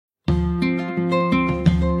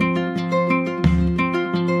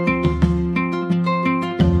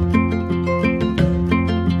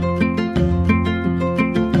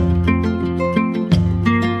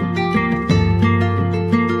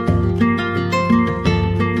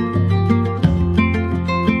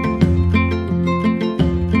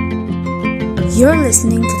You're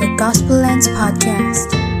listening to the Gospel Lens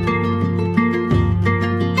Podcast.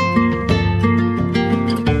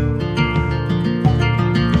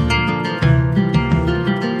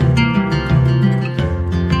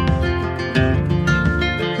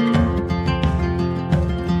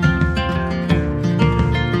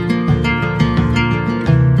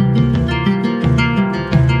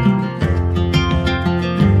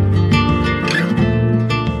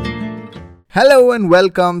 Hello and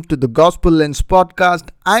welcome to the Gospel Lens Podcast.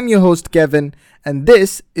 I'm your host Kevin and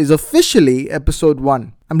this is officially episode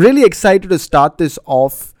 1. I'm really excited to start this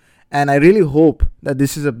off and I really hope that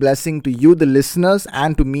this is a blessing to you, the listeners,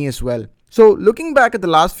 and to me as well. So looking back at the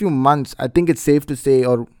last few months, I think it's safe to say,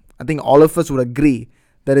 or I think all of us would agree,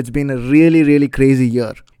 that it's been a really crazy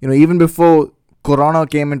year. Even before Corona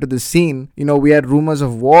came into the scene, we had rumors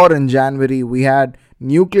of war in January, we had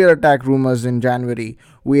nuclear attack rumors in January,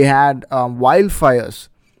 we had wildfires,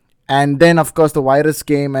 and then of course the virus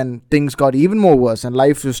came and things got even more worse and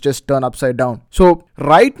life was just turned upside down. So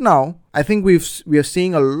right now, I think we are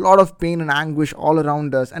seeing a lot of pain and anguish all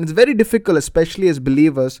around us, and it's very difficult, especially as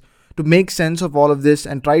believers, to make sense of all of this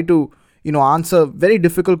and try to answer very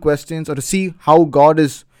difficult questions or to see how God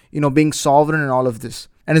is being sovereign in all of this.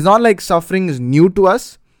 And it's not like suffering is new to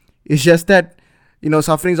us. It's just that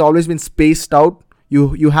suffering has always been spaced out.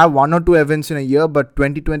 You have one or two events in a year, but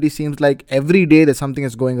 2020 seems like every day that something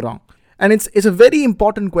is going wrong. And it's a very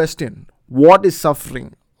important question. What is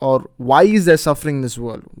suffering? Or why is there suffering in this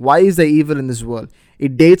world? Why is there evil in this world?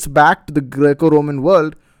 It dates back to the Greco-Roman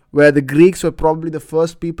world, where the Greeks were probably the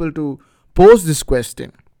first people to pose this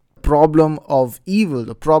question. The problem of evil,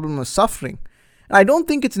 the problem of suffering. And I don't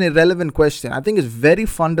think it's an irrelevant question. I think it's very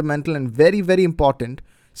fundamental and very important,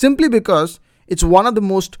 simply because it's one of the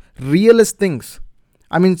most realist things.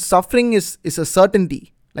 I mean, suffering is a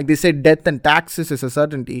certainty. Like they say, death and taxes is a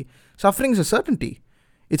certainty. Suffering is a certainty.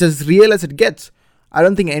 It's as real as it gets. I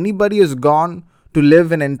don't think anybody has gone to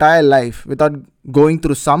live an entire life without going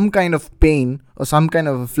through some kind of pain or some kind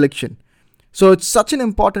of affliction. So it's such an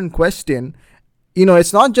important question.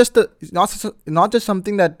 It's not just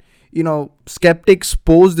something that skeptics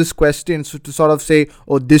pose this question to sort of say,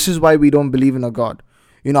 oh, this is why we don't believe in a God.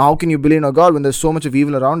 How can you believe in a God when there's so much of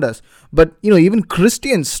evil around us? But, even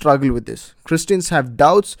Christians struggle with this. Christians have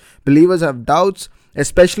doubts. Believers have doubts,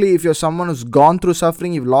 especially if you're someone who's gone through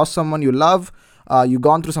suffering, you've lost someone you love, you've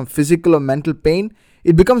gone through some physical or mental pain.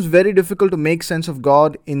 It becomes very difficult to make sense of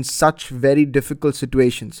God in such very difficult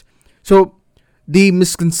situations. So the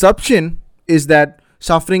misconception is that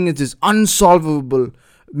suffering is this unsolvable,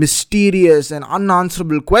 mysterious and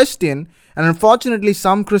unanswerable question. And unfortunately,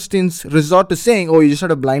 some Christians resort to saying, oh, you just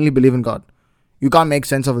have to blindly believe in God. You can't make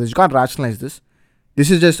sense of this. You can't rationalize this. This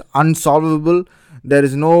is just unsolvable. There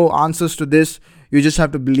is no answers to this. You just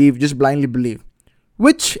have to believe, just blindly believe.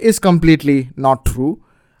 Which is completely not true.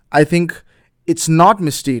 I think it's not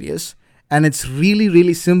mysterious and it's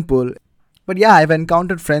really simple. But yeah, I've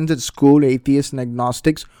encountered friends at school, atheists and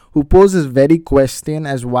agnostics, who pose this very question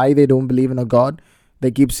as why they don't believe in a God.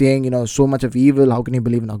 They keep saying, so much of evil, how can you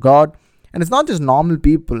believe in a God? And it's not just normal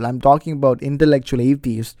people. I'm talking about intellectual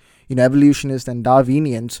atheists, evolutionists and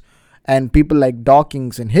Darwinians, and people like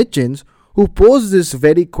Dawkins and Hitchens, who pose this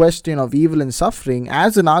very question of evil and suffering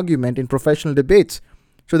as an argument in professional debates.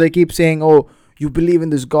 So they keep saying, oh, you believe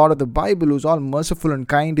in this God of the Bible who's all merciful and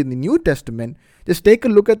kind in the New Testament. Just take a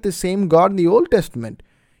look at the same God in the Old Testament.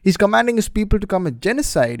 He's commanding his people to commit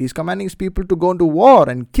genocide. He's commanding his people to go into war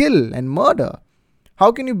and kill and murder.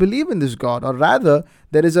 How can you believe in this God? Or rather,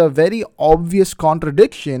 there is a very obvious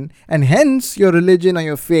contradiction, and hence your religion or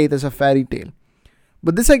your faith is a fairy tale.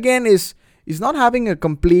 But this again is not having a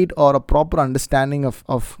complete or a proper understanding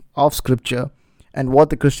of Scripture and what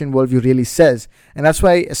the Christian worldview really says. And that's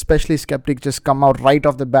why especially skeptics just come out right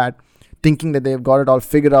off the bat thinking that they've got it all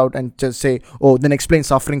figured out and just say, oh, then explain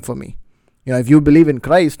suffering for me. If you believe in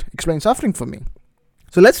Christ, explain suffering for me.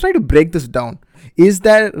 So let's try to break this down. Is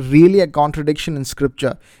there really a contradiction in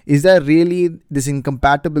Scripture? Is there really this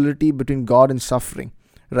incompatibility between God and suffering?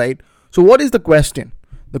 Right? So what is the question?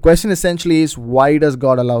 The question essentially is, why does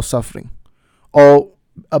God allow suffering? Or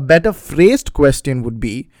a better phrased question would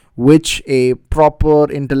be, which a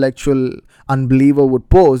proper intellectual unbeliever would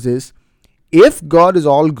pose is, if God is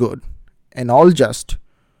all good and all just,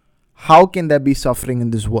 how can there be suffering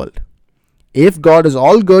in this world? If God is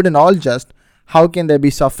all good and all just, how can there be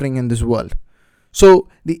suffering in this world? So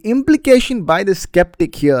the implication by the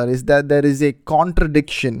skeptic here is that there is a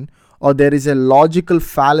contradiction or there is a logical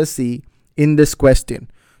fallacy in this question.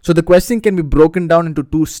 So the question can be broken down into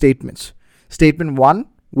two statements. Statement 1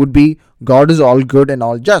 would be God is all good and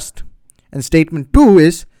all just. And statement 2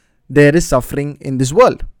 is there is suffering in this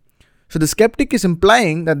world. So the skeptic is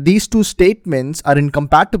implying that these two statements are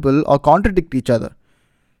incompatible or contradict each other.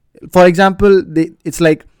 For example, it's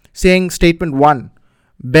like saying statement 1,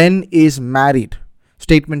 Ben is married.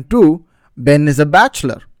 Statement 2, Ben is a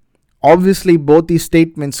bachelor. Obviously, both these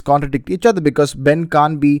statements contradict each other because Ben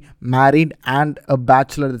can't be married and a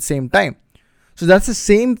bachelor at the same time. So that's the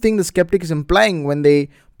same thing the skeptic is implying when they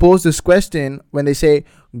pose this question, when they say,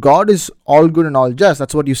 God is all good and all just.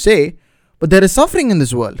 That's what you say, but there is suffering in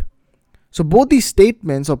this world. So both these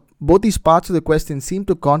statements or both these parts of the question seem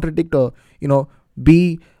to contradict or,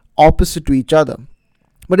 be opposite to each other.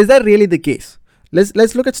 But is that really the case?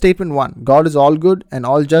 Let's look at statement 1. God is all good and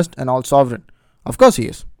all just and all sovereign. Of course he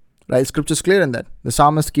is. Right? Scripture is clear in that. The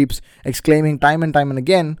psalmist keeps exclaiming time and time and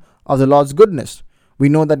again of the Lord's goodness. We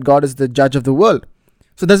know that God is the judge of the world.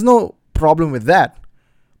 So there's no problem with that.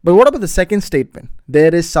 But what about the second statement?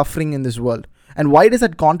 There is suffering in this world. And why does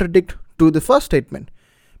that contradict to the first statement?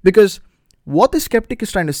 Because what the skeptic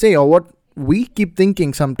is trying to say, or what we keep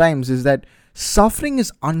thinking sometimes, is that suffering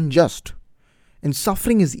is unjust and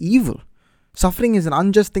suffering is evil. Suffering is an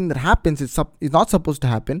unjust thing that happens. It's not supposed to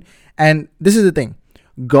happen. And this is the thing.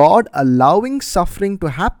 God allowing suffering to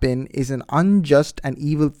happen is an unjust and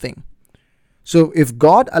evil thing. So if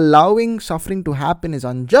God allowing suffering to happen is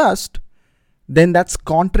unjust, then that's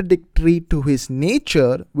contradictory to his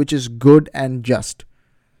nature, which is good and just.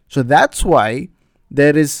 So that's why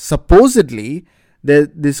there is supposedly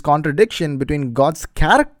this contradiction between God's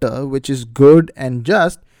character, which is good and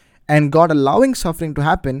just, and God allowing suffering to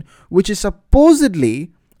happen, which is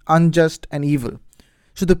supposedly unjust and evil.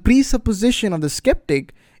 So the presupposition of the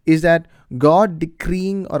skeptic is that God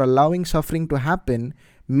decreeing or allowing suffering to happen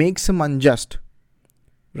makes him unjust.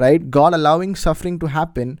 Right? God allowing suffering to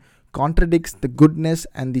happen contradicts the goodness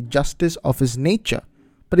and the justice of his nature.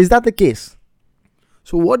 But is that the case?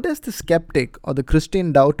 So what does the skeptic or the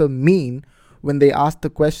Christian doubter mean when they ask the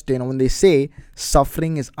question, or when they say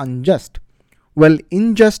suffering is unjust? Well,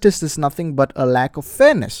 injustice is nothing but a lack of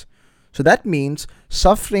fairness. So that means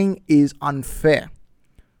suffering is unfair.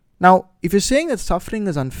 Now, if you're saying that suffering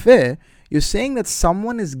is unfair, you're saying that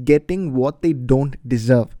someone is getting what they don't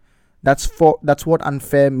deserve. That's what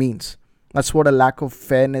unfair means. That's what a lack of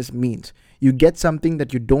fairness means. You get something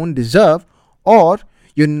that you don't deserve, or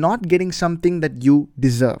you're not getting something that you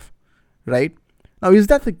deserve, right? Now, is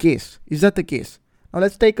that the case? Now,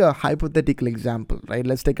 let's take a hypothetical example, right?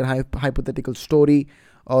 Let's take a hypothetical story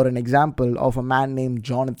or an example of a man named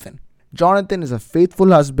Jonathan. Jonathan is a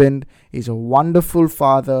faithful husband. He's a wonderful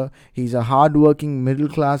father. He's a hardworking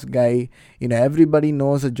middle-class guy. Everybody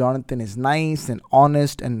knows that Jonathan is nice and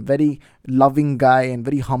honest and very loving guy and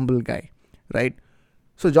very humble guy, right?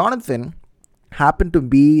 So Jonathan happened to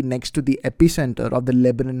be next to the epicenter of the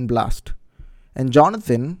Lebanon blast. And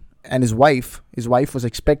Jonathan and his wife was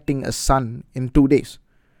expecting a son in 2 days.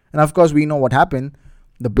 And of course, we know what happened.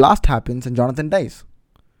 The blast happens and Jonathan dies.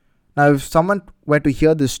 Now, if someone were to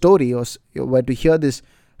hear this story or were to hear this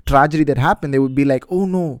tragedy that happened, they would be like, oh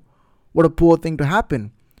no, what a poor thing to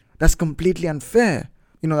happen. That's completely unfair.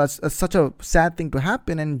 That's such a sad thing to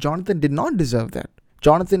happen, and Jonathan did not deserve that.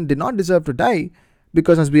 Jonathan did not deserve to die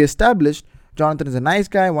because, as we established, Jonathan is a nice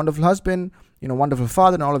guy, wonderful husband, wonderful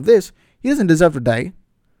father and all of this. He doesn't deserve to die.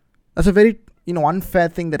 That's a very, unfair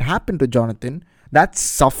thing that happened to Jonathan. That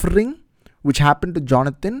suffering which happened to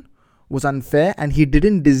Jonathan was unfair, and he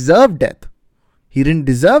didn't deserve death. He didn't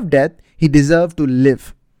deserve death. He deserved to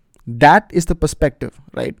live. That is the perspective,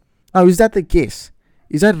 right? Now, is that the case?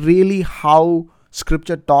 Is that really how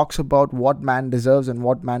Scripture talks about what man deserves and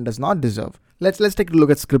what man does not deserve? Let's take a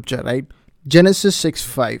look at Scripture, right? Genesis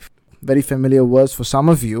 6:5, very familiar verse for some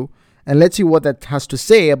of you, and let's see what that has to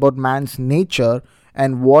say about man's nature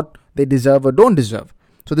and what they deserve or don't deserve.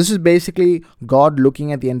 So this is basically God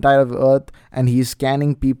looking at the entire earth, and he's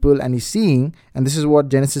scanning people and he's seeing, and this is what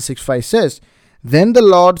Genesis 6:5 says. Then the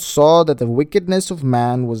Lord saw that the wickedness of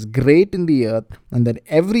man was great in the earth, and that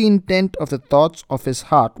every intent of the thoughts of his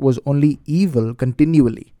heart was only evil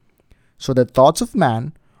continually. So the thoughts of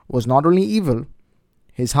man was not only evil,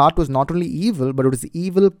 his heart was not only evil, but it was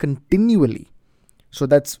evil continually. So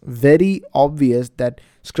that's very obvious that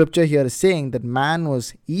Scripture here is saying that man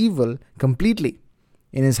was evil completely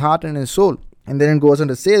in his heart and his soul. And then it goes on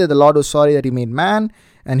to say that the Lord was sorry that he made man,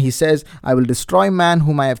 and he says, I will destroy man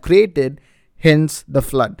whom I have created, hence the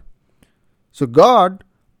flood. So God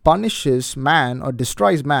punishes man or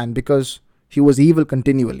destroys man because he was evil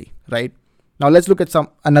continually, right? Now let's look at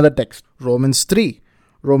another text. Romans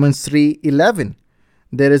 3:11.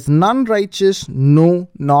 There is none righteous, no,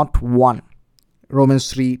 not one.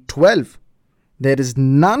 Romans 3:12. There is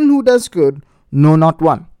none who does good, no, not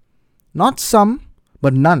one. Not some,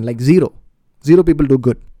 but none, like zero. Zero people do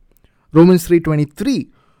good. Romans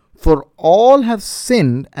 3:23, for all have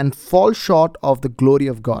sinned and fall short of the glory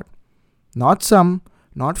of God. Not some,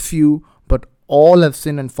 not few, but all have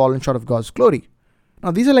sinned and fallen short of God's glory.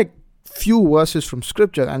 Now, these are like few verses from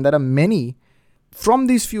scripture, and there are many. From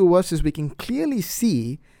these few verses, we can clearly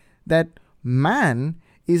see that man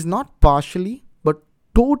is not partially, but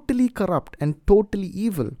totally corrupt and totally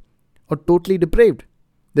evil or totally depraved.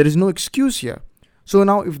 There is no excuse here. So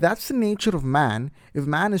now, if that's the nature of man, if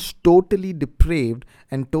man is totally depraved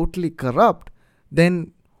and totally corrupt,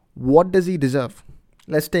 then what does he deserve?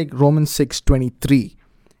 Let's take Romans 6:23.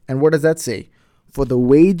 And what does that say? For the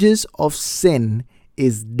wages of sin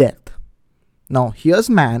is death. Now, here's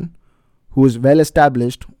man who is well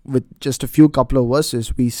established. With just a few couple of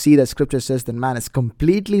verses, we see that scripture says that man is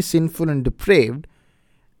completely sinful and depraved,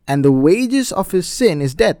 and the wages of his sin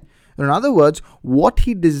is death. In other words, what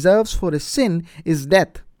he deserves for his sin is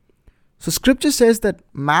death. So scripture says that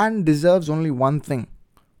man deserves only one thing,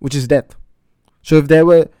 which is death. So if there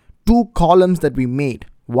were two columns that we made,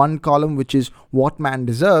 one column which is what man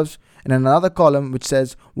deserves, and another column which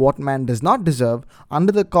says what man does not deserve,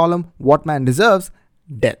 under the column what man deserves,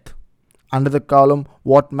 death. Under the column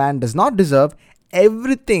what man does not deserve,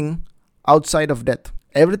 everything outside of death.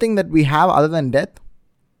 Everything that we have other than death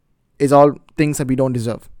is all things that we don't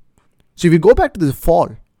deserve. So if you go back to the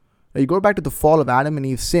fall, you go back to the fall of Adam and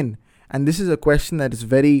Eve's sin, and this is a question that is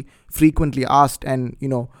very frequently asked, and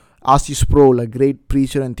R.C. Sproul, a great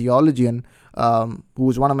preacher and theologian, who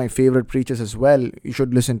is one of my favorite preachers as well. You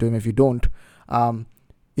should listen to him if you don't.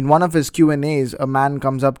 In one of his Q&As, a man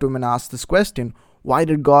comes up to him and asks this question: why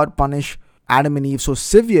did God punish Adam and Eve so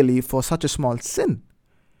severely for such a small sin?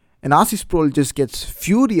 And R.C. Sproul just gets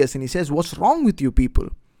furious and he says, what's wrong with you people?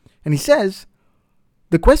 And he says,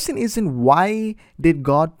 the question isn't why did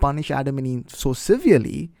God punish Adam and Eve so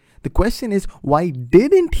severely. The question is, why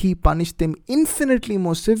didn't he punish them infinitely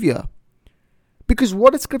more severe? Because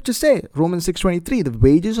what does scripture say? Romans 6:23, the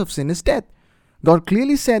wages of sin is death. God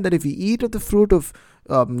clearly said that if you eat of the fruit of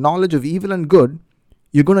knowledge of evil and good,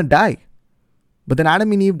 you're going to die. But then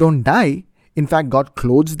Adam and Eve don't die. In fact, God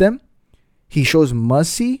clothes them. He shows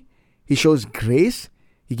mercy. He shows grace.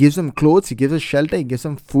 He gives them clothes. He gives them shelter. He gives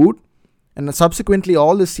them food. And subsequently,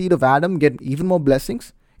 all the seed of Adam get even more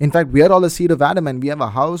blessings. In fact, we are all the seed of Adam, and we have a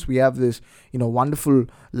house. We have this, wonderful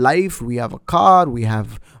life. We have a car. We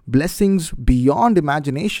have blessings beyond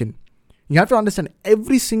imagination. You have to understand,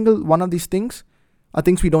 every single one of these things are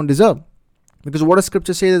things we don't deserve. Because what does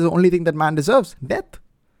scripture say is the only thing that man deserves? Death.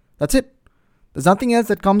 That's it. There's nothing else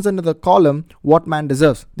that comes under the column what man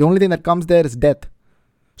deserves. The only thing that comes there is death.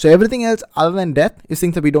 So everything else other than death is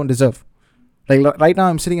things that we don't deserve. Like right now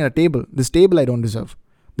I'm sitting at a table. This table I don't deserve.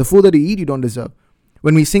 The food that you eat you don't deserve.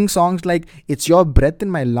 When we sing songs like it's your breath in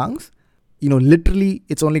my lungs, literally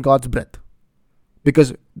it's only God's breath.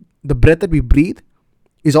 Because the breath that we breathe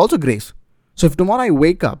is also grace. So if tomorrow I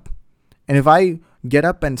wake up and if I get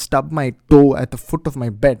up and stub my toe at the foot of my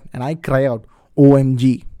bed and I cry out,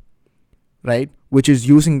 OMG, right? Which is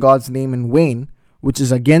using God's name in vain, which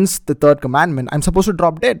is against the third commandment, I'm supposed to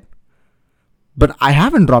drop dead. But I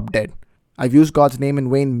haven't dropped dead. I've used God's name in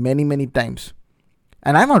vain many, many times.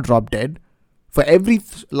 And I'm not dropped dead. For every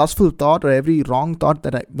lustful thought or every wrong thought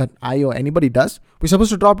that I or anybody does, we're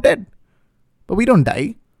supposed to drop dead. But we don't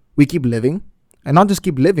die. We keep living. And not just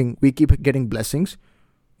keep living, we keep getting blessings.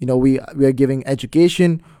 We are giving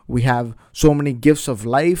education. We have so many gifts of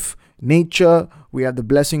life, nature. We have the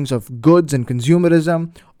blessings of goods and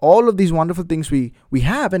consumerism. All of these wonderful things we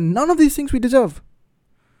have, and none of these things we deserve.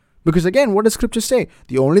 Because again, what does scripture say?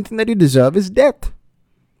 The only thing that you deserve is death.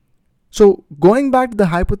 So going back to the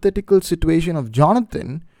hypothetical situation of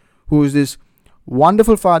Jonathan, who is this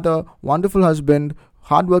wonderful father, wonderful husband,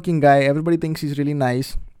 hardworking guy, everybody thinks he's really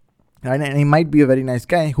nice, and he might be a very nice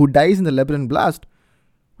guy, who dies in the Lebanon blast.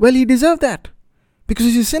 Well, he deserved that. Because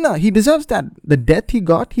he's a sinner. He deserves that. The death he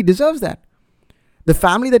got, he deserves that. The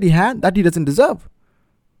family that he had, that he doesn't deserve.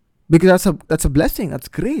 Because that's a blessing. That's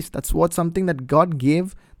grace. That's something that God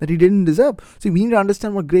gave that he didn't deserve. See, we need to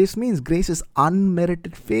understand what grace means. Grace is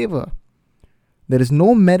unmerited favor. There is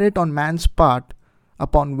no merit on man's part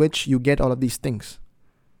upon which you get all of these things.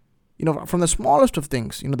 From the smallest of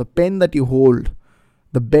things, the pen that you hold,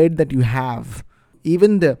 the bed that you have,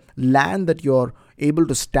 even the land that you're able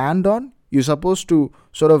to stand on, you're supposed to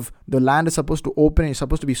the land is supposed to open and you're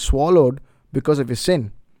supposed to be swallowed because of your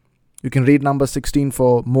sin. You can read number 16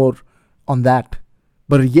 for more on that.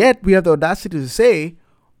 But yet we have the audacity to say,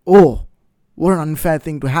 oh, what an unfair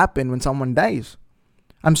thing to happen when someone dies.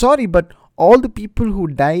 I'm sorry, but all the people who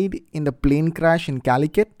died in the plane crash in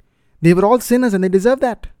Calicut, They were all sinners and they deserve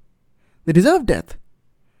that. They deserve death.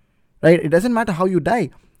 Right? It doesn't matter how you die.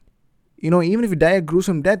 Even if you die a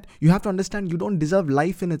gruesome death, you have to understand you don't deserve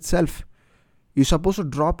life in itself. You're supposed to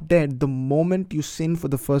drop dead the moment you sin for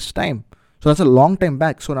the first time. So that's a long time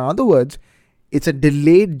back. So in other words, it's a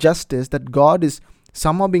delayed justice that God is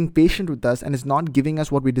somehow being patient with us and is not giving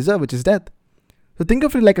us what we deserve, which is death. So think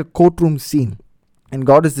of it like a courtroom scene. And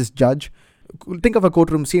God is this judge. Think of a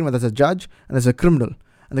courtroom scene where there's a judge and there's a criminal.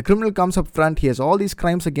 And the criminal comes up front. He has all these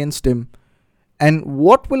crimes against him. And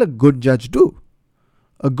what will a good judge do?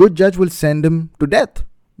 A good judge will send him to death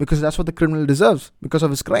because that's what the criminal deserves because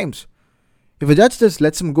of his crimes. If a judge just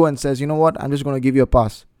lets him go and says, you know what, I'm just going to give you a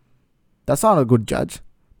pass. That's not a good judge.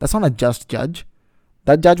 That's not a just judge.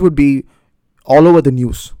 That judge would be all over the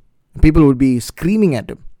news. People would be screaming at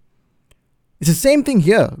him. It's the same thing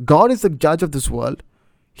here. God is the judge of this world.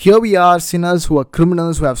 Here we are, sinners who are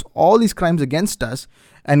criminals, who have all these crimes against us.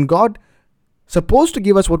 And God supposed to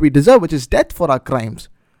give us what we deserve, which is death for our crimes.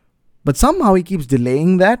 But somehow he keeps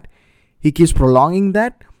delaying that. He keeps prolonging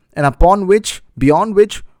that. And beyond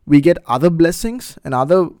which, we get other blessings and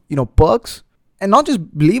other, perks. And not just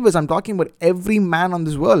believers, I'm talking about every man on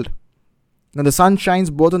this world. The sun shines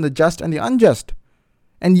both on the just and the unjust.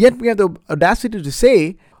 And yet we have the audacity to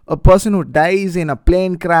say a person who dies in a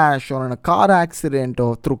plane crash or in a car accident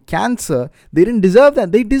or through cancer, they didn't deserve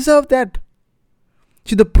that. They deserve that.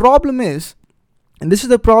 See, the problem is, and this is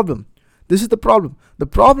the problem. The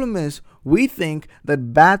problem is we think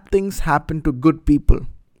that bad things happen to good people.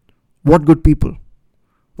 What good people?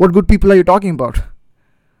 What good people are you talking about?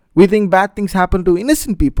 We think bad things happen to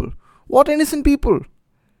innocent people. What innocent people?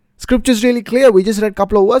 Scripture is really clear. We just read a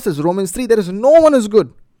couple of verses. Romans 3, there is no one who's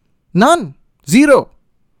good. None. Zero.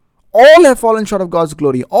 All have fallen short of God's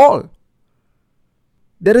glory. All.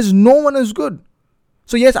 There is no one who's good.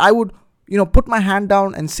 So yes, I would, put my hand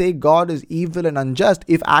down and say God is evil and unjust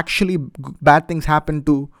if actually bad things happen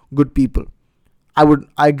to good people. I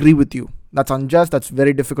agree with you. That's unjust. That's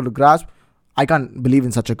very difficult to grasp. I can't believe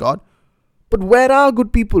in such a God. But where are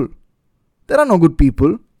good people? There are no good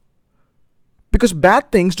people. Because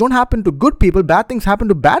bad things don't happen to good people. Bad things happen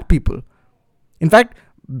to bad people. In fact,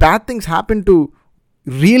 bad things happen to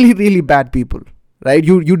really, really bad people. Right?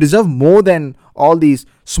 You deserve more than all these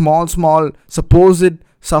small supposed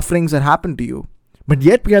sufferings that happen to you. But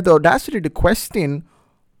yet we have the audacity to question,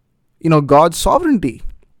 God's sovereignty.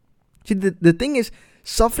 See, the thing is,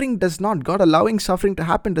 God allowing suffering to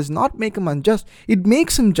happen does not make him unjust. It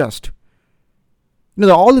makes him just.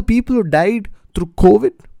 All the people who died through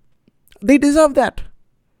COVID, they deserve that.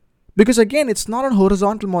 Because again, it's not a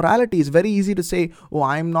horizontal morality. It's very easy to say, oh,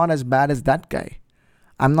 I'm not as bad as that guy.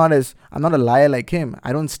 I'm not a liar like him.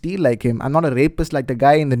 I don't steal like him. I'm not a rapist like the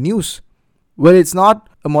guy in the news. Well, it's not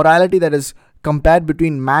a morality that is compared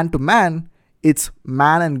between man to man. It's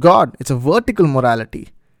man and God. It's a vertical morality.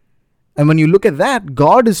 And when you look at that,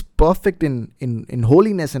 God is perfect in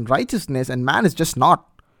holiness and righteousness, and man is just not.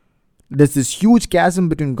 There's this huge chasm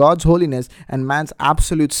between God's holiness and man's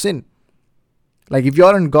absolute sin. Like if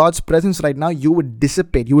you're in God's presence right now, you would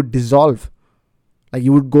dissipate, you would dissolve. Like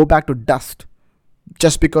you would go back to dust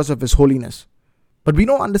just because of his holiness. But we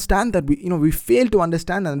don't understand that. We fail to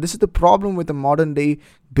understand that. And this is the problem with the modern day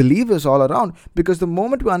believers all around. Because the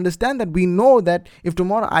moment we understand that, we know that if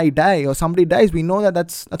tomorrow I die or somebody dies, we know that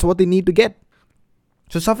that's what they need to get.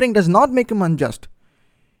 So suffering does not make him unjust.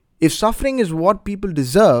 If suffering is what people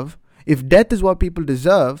deserve, if death is what people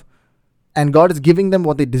deserve, and God is giving them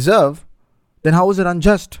what they deserve, then how is it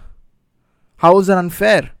unjust? How is it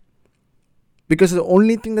unfair? Because the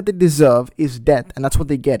only thing that they deserve is death, and that's what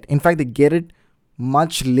they get. In fact, they get it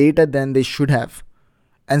much later than they should have.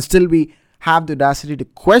 And still we have the audacity to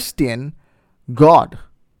question God,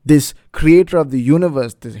 this creator of the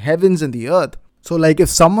universe, the heavens and the earth. So like if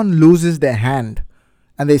someone loses their hand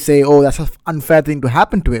and they say, oh, that's an unfair thing to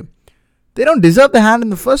happen to him. They don't deserve the hand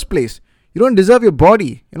in the first place. You don't deserve your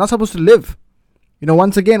body. You're not supposed to live.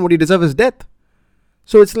 Once again, what you deserve is death.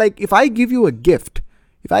 So it's like if I give you a gift,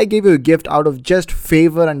 if I gave you a gift out of just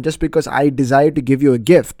favor and just because I desire to give you a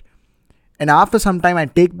gift, and after some time I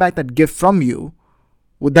take back that gift from you,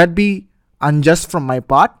 would that be unjust from my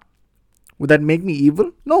part? Would that make me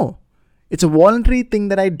evil? No. It's a voluntary thing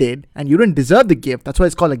that I did and you didn't deserve the gift. That's why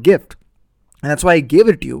it's called a gift. And that's why I gave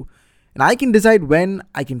it to you. And I can decide when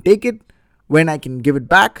I can take it, when I can give it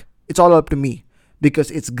back. It's all up to me because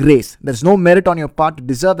it's grace. There's no merit on your part to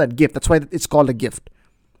deserve that gift. That's why it's called a gift.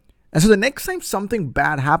 And so the next time something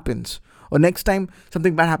bad happens, or next time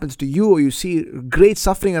something bad happens to you, or you see great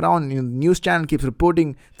suffering around, the news channel keeps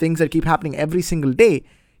reporting things that keep happening every single day,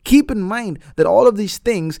 Keep in mind that all of these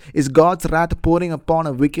things is God's wrath pouring upon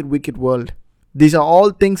a wicked, wicked world. These are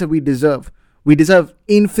all things that we deserve. We deserve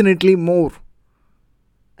infinitely more.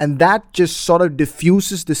 And that just sort of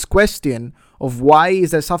diffuses this question of why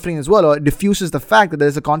is there suffering as well, or it diffuses the fact that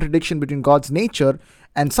there's a contradiction between God's nature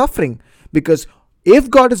and suffering. Because if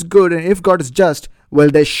God is good and if God is just, well,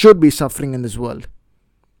 there should be suffering in this world.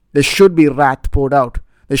 There should be wrath poured out.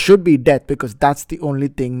 There should be death, because that's the only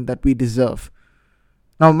thing that we deserve.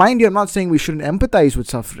 Now, mind you, I'm not saying we shouldn't empathize with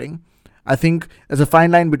suffering. I think there's a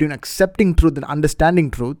fine line between accepting truth and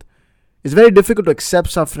understanding truth. It's very difficult to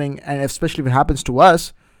accept suffering, and especially if it happens to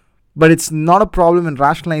us, but it's not a problem in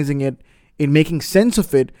rationalizing it, in making sense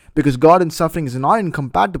of it, because God and suffering is not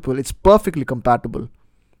incompatible, it's perfectly compatible.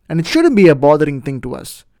 And it shouldn't be a bothering thing to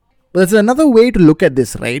us. But there's another way to look at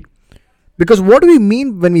this, right? Because what do we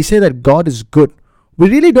mean when we say that God is good? We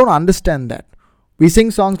really don't understand that. We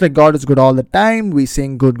sing songs like God is good all the time. We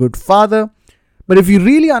sing good, good Father. But if you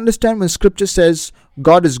really understand when scripture says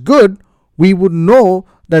God is good, we would know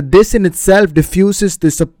that this in itself diffuses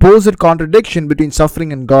this supposed contradiction between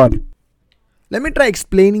suffering and God. Let me try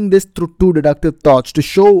explaining this through two deductive thoughts to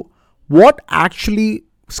show what actually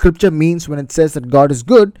scripture means when it says that God is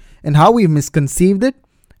good and how we've misconceived it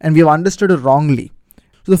and we have understood it wrongly.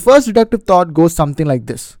 So the first deductive thought goes something like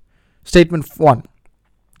this. Statement 1.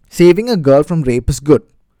 Saving a girl from rape is good.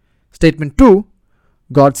 Statement 2.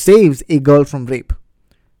 God saves a girl from rape.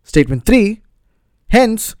 Statement 3.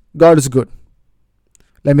 Hence, God is good.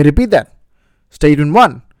 Let me repeat that. Statement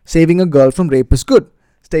 1. Saving a girl from rape is good.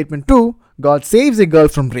 Statement 2. God saves a girl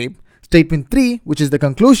from rape. Statement 3, which is the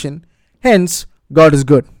conclusion. Hence, God is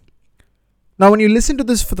good. Now, when you listen to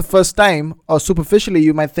this for the first time, or superficially,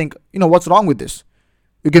 you might think, what's wrong with this?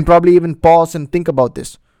 You can probably even pause and think about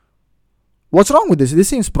this. What's wrong with this? This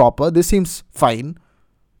seems proper. This seems fine.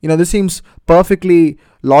 This seems perfectly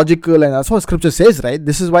logical, and that's what scripture says, right?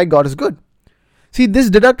 This is why God is good. See, this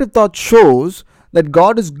deductive thought shows that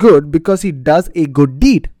God is good because he does a good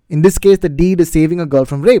deed. In this case, the deed is saving a girl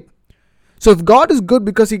from rape. So if God is good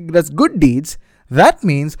because he does good deeds, that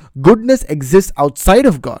means goodness exists outside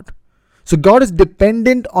of God. So God is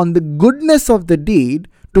dependent on the goodness of the deed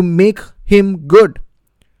to make him good,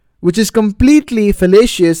 which is completely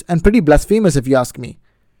fallacious and pretty blasphemous if you ask me.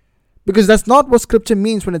 Because that's not what scripture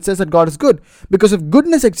means when it says that God is good. Because if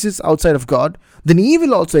goodness exists outside of God, then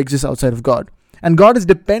evil also exists outside of God. And God is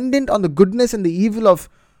dependent on the goodness and the evil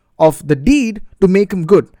of the deed to make him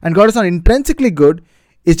good. And God is not intrinsically good.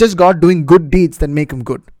 It's just God doing good deeds that make him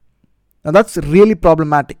good. Now that's really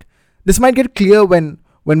problematic. This might get clear when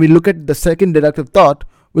we look at the second deductive thought,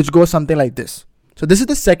 which goes something like this. So this is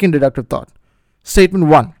the second deductive thought. Statement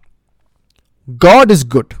 1. God is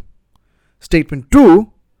good. Statement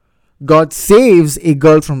 2. God saves a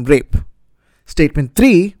girl from rape. Statement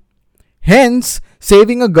 3. Hence,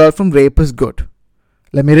 saving a girl from rape is good.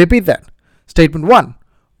 Let me repeat that. Statement 1.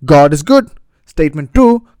 God is good. Statement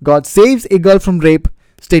 2. God saves a girl from rape.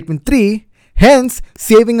 Statement 3. Hence,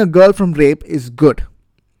 saving a girl from rape is good.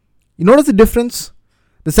 You notice the difference?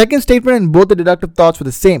 The second statement and both the deductive thoughts were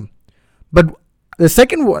the same. But the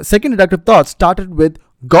second deductive thought started with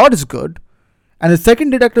God is good. And the second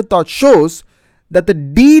deductive thought shows that the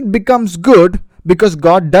deed becomes good because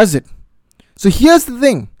God does it. So here's the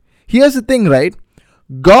thing. Right?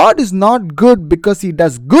 God is not good because he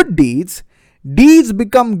does good deeds. Deeds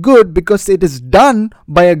become good because it is done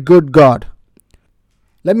by a good God.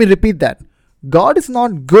 Let me repeat that. God is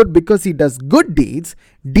not good because he does good deeds.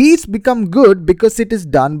 Deeds become good because it is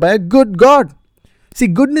done by a good God. See,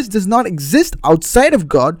 goodness does not exist outside of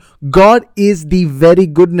God. God is the very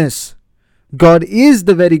goodness. God is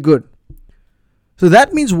the very good. So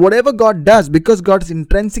that means whatever God does, because God is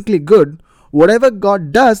intrinsically good, whatever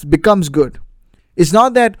God does becomes good. It's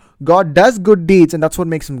not that God does good deeds and that's what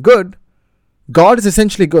makes him good. God is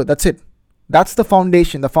essentially good. That's it. That's the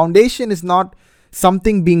foundation. The foundation is not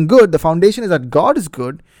something being good. The foundation is that God is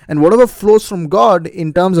good, and whatever flows from God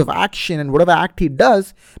in terms of action and whatever act he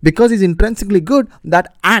does, because he's intrinsically good,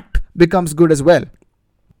 that act becomes good as well.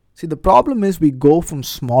 See, the problem is we go from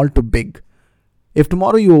small to big. If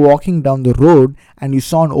tomorrow you were walking down the road and you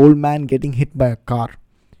saw an old man getting hit by a car,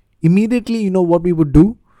 immediately you know what we would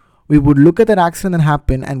do? We would look at that accident that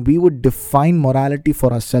happened and we would define morality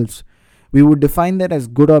for ourselves. We would define that as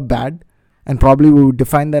good or bad, and probably we would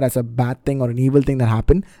define that as a bad thing or an evil thing that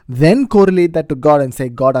happened, then correlate that to God and say,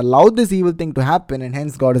 God allowed this evil thing to happen and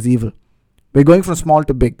hence God is evil. We're going from small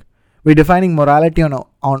to big. We're defining morality on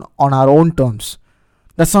our own terms.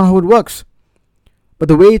 That's not how it works. But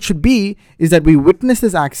the way it should be is that we witness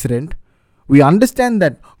this accident, we understand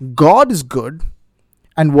that God is good,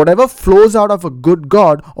 And whatever flows out of a good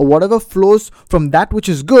God, or whatever flows from that which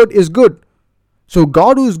is good, is good. So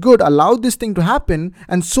God, who is good, allowed this thing to happen,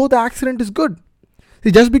 and so the accident is good.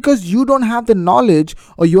 See, just because you don't have the knowledge,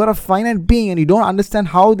 or you are a finite being and you don't understand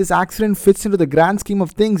how this accident fits into the grand scheme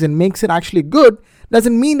of things and makes it actually good,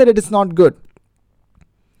 doesn't mean that it is not good.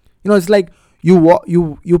 It's like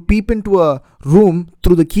you peep into a room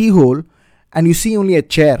through the keyhole and you see only a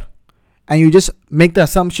chair, and you just make the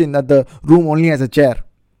assumption that the room only has a chair,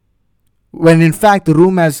 when in fact the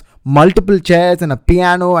room has multiple chairs and a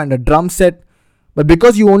piano and a drum set. But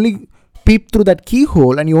because you only peep through that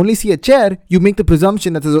keyhole and you only see a chair, you make the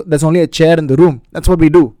presumption that there's only a chair in the room. That's what we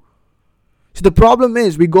do. So the problem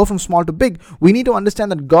is, we go from small to big. We need to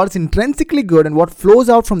understand that God is intrinsically good, and what flows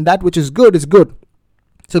out from that which is good is good.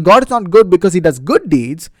 So God is not good because he does good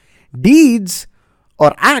deeds. Deeds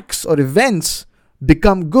or acts or events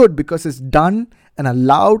become good because it's done and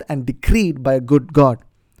allowed and decreed by a good God.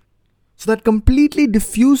 So that completely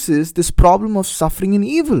diffuses this problem of suffering and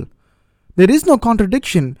evil. There is no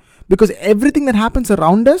contradiction, because everything that happens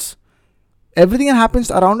around us,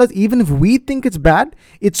 even if we think it's bad,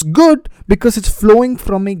 it's good because it's flowing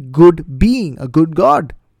from a good being, a good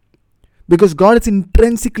God. Because God is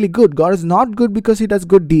intrinsically good. God is not good because he does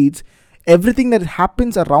good deeds. Everything that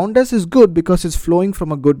happens around us is good because it's flowing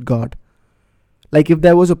from a good God. Like if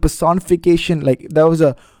there was a personification, like if there was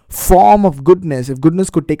a form of goodness, if goodness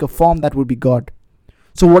could take a form, that would be God.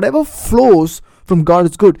 So whatever flows from God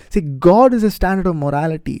is good. See, God is a standard of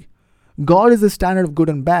morality. God is the standard of good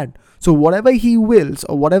and bad. So whatever he wills,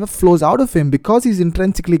 or whatever flows out of him, because he's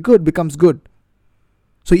intrinsically good, becomes good.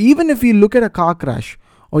 So even if we look at a car crash,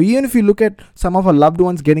 or even if you look at some of our loved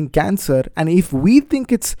ones getting cancer, and if we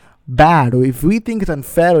think it's bad, or if we think it's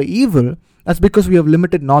unfair or evil, that's because we have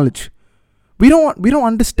limited knowledge. We don't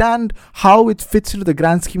understand how it fits into the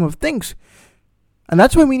grand scheme of things. And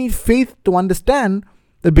that's why we need faith to understand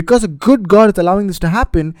that because a good God is allowing this to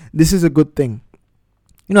happen, this is a good thing.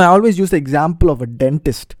 I always use the example of a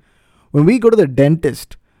dentist. When we go to the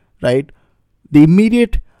dentist, right, the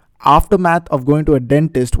immediate aftermath of going to a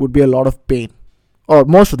dentist would be a lot of pain. Or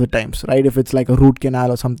most of the times, right, if it's like a root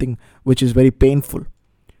canal or something which is very painful.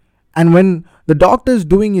 And when the doctor is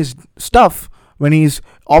doing his stuff, when he's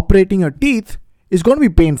operating your teeth, it's going to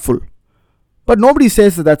be painful. But nobody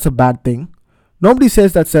says that that's a bad thing. Nobody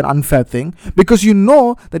says that's an unfair thing, because you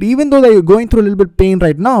know that even though that you're going through a little bit of pain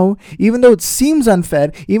right now, even though it seems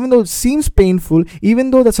unfair, even though it seems painful, even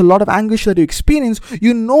though there's a lot of anguish that you experience,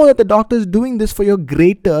 you know that the doctor is doing this for your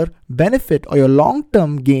greater benefit or your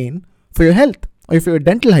long-term gain for your health or for your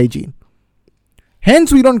dental hygiene.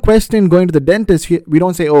 Hence, we don't question going to the dentist. We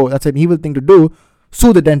don't say, oh, that's an evil thing to do.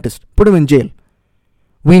 Sue the dentist. Put him in jail.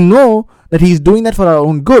 We know that he's doing that for our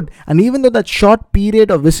own good. And even though that short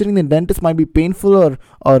period of visiting the dentist might be painful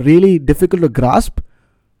or really difficult to grasp,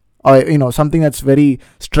 or something that's very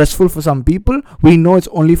stressful for some people, we know it's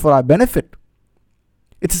only for our benefit.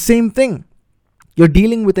 It's the same thing. You're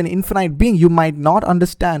dealing with an infinite being. You might not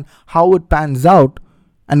understand how it pans out,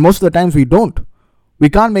 and most of the times we don't. We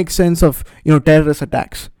can't make sense of terrorist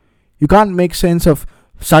attacks. You can't make sense of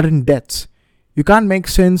sudden deaths. You can't make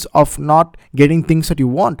sense of not getting things that you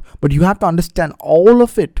want, but you have to understand all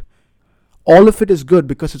of it. All of it is good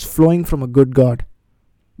because it's flowing from a good God.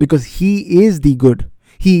 Because he is the good.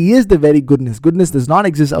 He is the very goodness. Goodness does not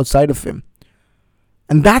exist outside of him.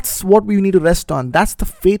 And that's what we need to rest on. That's the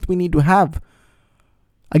faith we need to have.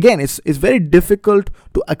 Again, it's very difficult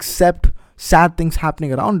to accept sad things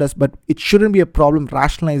happening around us, but it shouldn't be a problem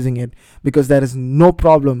rationalizing it, because there is no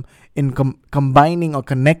problem in combining or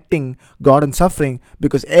connecting God and suffering,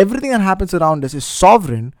 because everything that happens around us is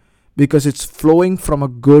sovereign because it's flowing from a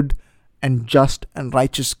good and just and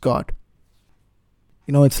righteous God.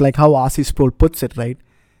 It's like how R.C. Sproul puts it, right?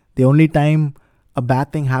 The only time a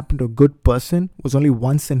bad thing happened to a good person was only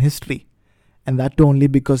once in history, and that too only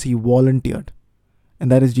because he volunteered, and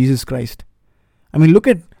that is Jesus Christ. I mean, look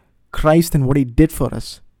at Christ and what he did for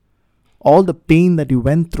us. All the pain that he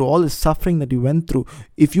went through, all the suffering that he went through.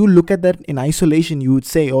 If you look at that in isolation, you would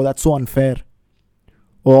say, oh, that's so unfair.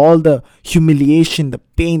 Or all the humiliation, the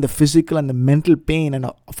pain, the physical and the mental pain, and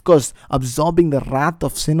of course, absorbing the wrath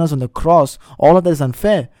of sinners on the cross, all of that is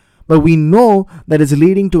unfair. But we know that it's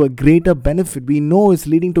leading to a greater benefit. We know it's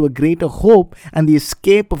leading to a greater hope and the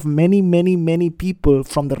escape of many, many, many people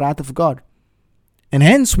from the wrath of God. And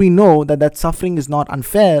hence we know that suffering is not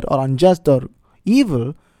unfair or unjust or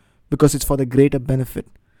evil, because it's for the greater benefit.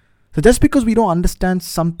 So just because we don't understand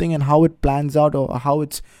something and how it plans out or how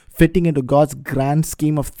it's fitting into God's grand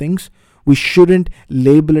scheme of things, we shouldn't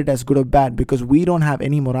label it as good or bad, because we don't have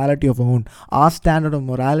any morality of our own. Our standard of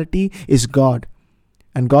morality is God.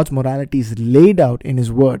 And God's morality is laid out in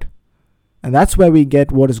His Word. And that's where we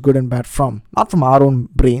get what is good and bad from. Not from our own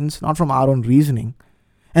brains, not from our own reasoning.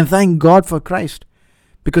 And thank God for Christ.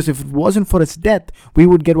 Because if it wasn't for His death, we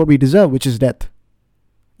would get what we deserve, which is death.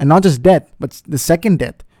 And not just death, but the second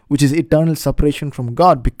death, which is eternal separation from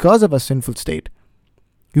God because of our sinful state.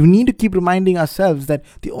 We need to keep reminding ourselves that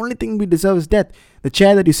the only thing we deserve is death. The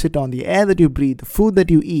chair that you sit on, the air that you breathe, the food that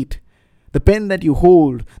you eat, the pen that you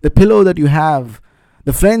hold, the pillow that you have,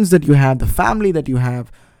 the friends that you have, the family that you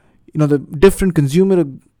have, the different consumer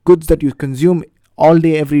goods that you consume all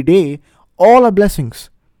day, every day, all are blessings.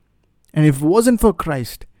 And if it wasn't for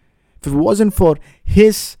Christ, if it wasn't for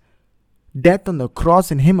His death on the cross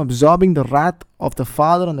and Him absorbing the wrath of the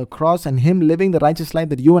Father on the cross and Him living the righteous life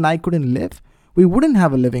that you and I couldn't live, we wouldn't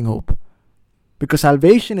have a living hope. Because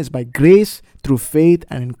salvation is by grace through faith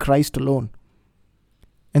and in Christ alone.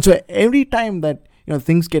 And so every time that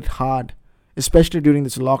things get hard, especially during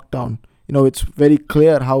this lockdown, it's very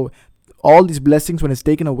clear how all these blessings, when it's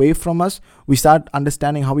taken away from us, we start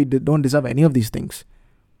understanding how we don't deserve any of these things.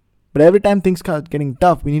 But every time things start getting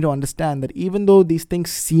tough, we need to understand that even though these things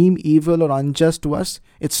seem evil or unjust to us,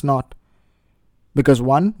 it's not. Because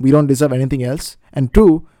one, we don't deserve anything else. And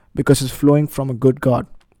two, because it's flowing from a good God.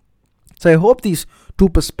 So I hope these two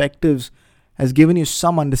perspectives has given you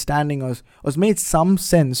some understanding or has made some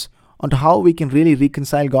sense onto how we can really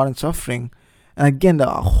reconcile God and suffering. And again, the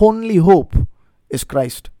only hope is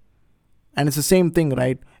Christ. And it's the same thing,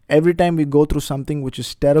 right? Every time we go through something which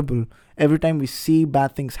is terrible, every time we see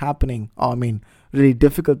bad things happening, really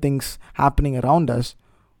difficult things happening around us,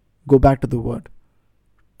 go back to the Word.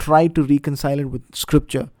 Try to reconcile it with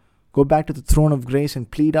Scripture. Go back to the throne of grace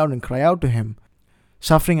and plead out and cry out to Him.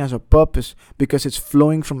 Suffering has a purpose because it's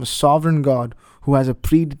flowing from a sovereign God who has a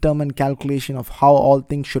predetermined calculation of how all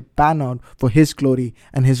things should pan out for His glory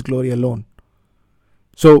and His glory alone.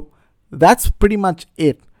 So that's pretty much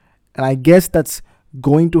it. And I guess that's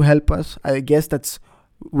going to help us. I guess that's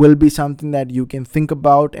will be something that you can think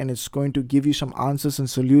about, and it's going to give you some answers and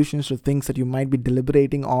solutions to things that you might be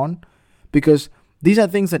deliberating on, because these are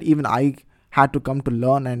things that even I had to come to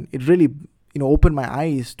learn, and it really opened my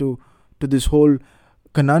eyes to this whole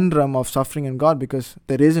conundrum of suffering and God, because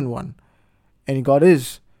there isn't one, and God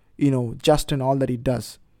is just in all that He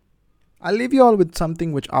does. I'll leave you all with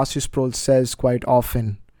something which R.C. Sproul says quite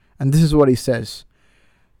often, and this is what he says: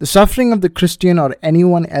 the suffering of the Christian or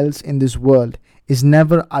anyone else in this world is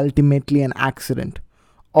never ultimately an accident.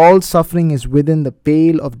 All suffering is within the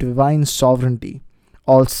pale of divine sovereignty.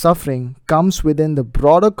 All suffering comes within the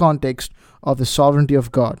broader context of the sovereignty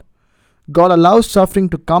of God. God allows suffering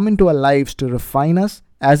to come into our lives to refine us,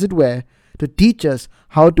 as it were, to teach us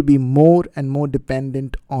how to be more and more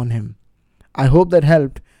dependent on Him. I hope that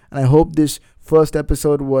helped, and I hope this first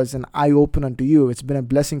episode was an eye-opener to you. It's been a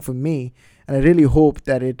blessing for me, and I really hope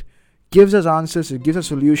that it gives us answers, it gives us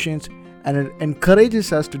solutions, and it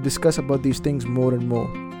encourages us to discuss about these things more and more.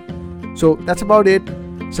 So that's about it.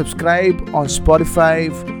 Subscribe on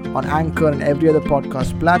Spotify, on Anchor, and every other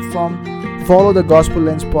podcast platform. Follow the Gospel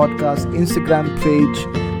Lens Podcast Instagram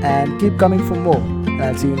page, and keep coming for more. And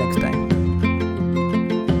I'll see you next time.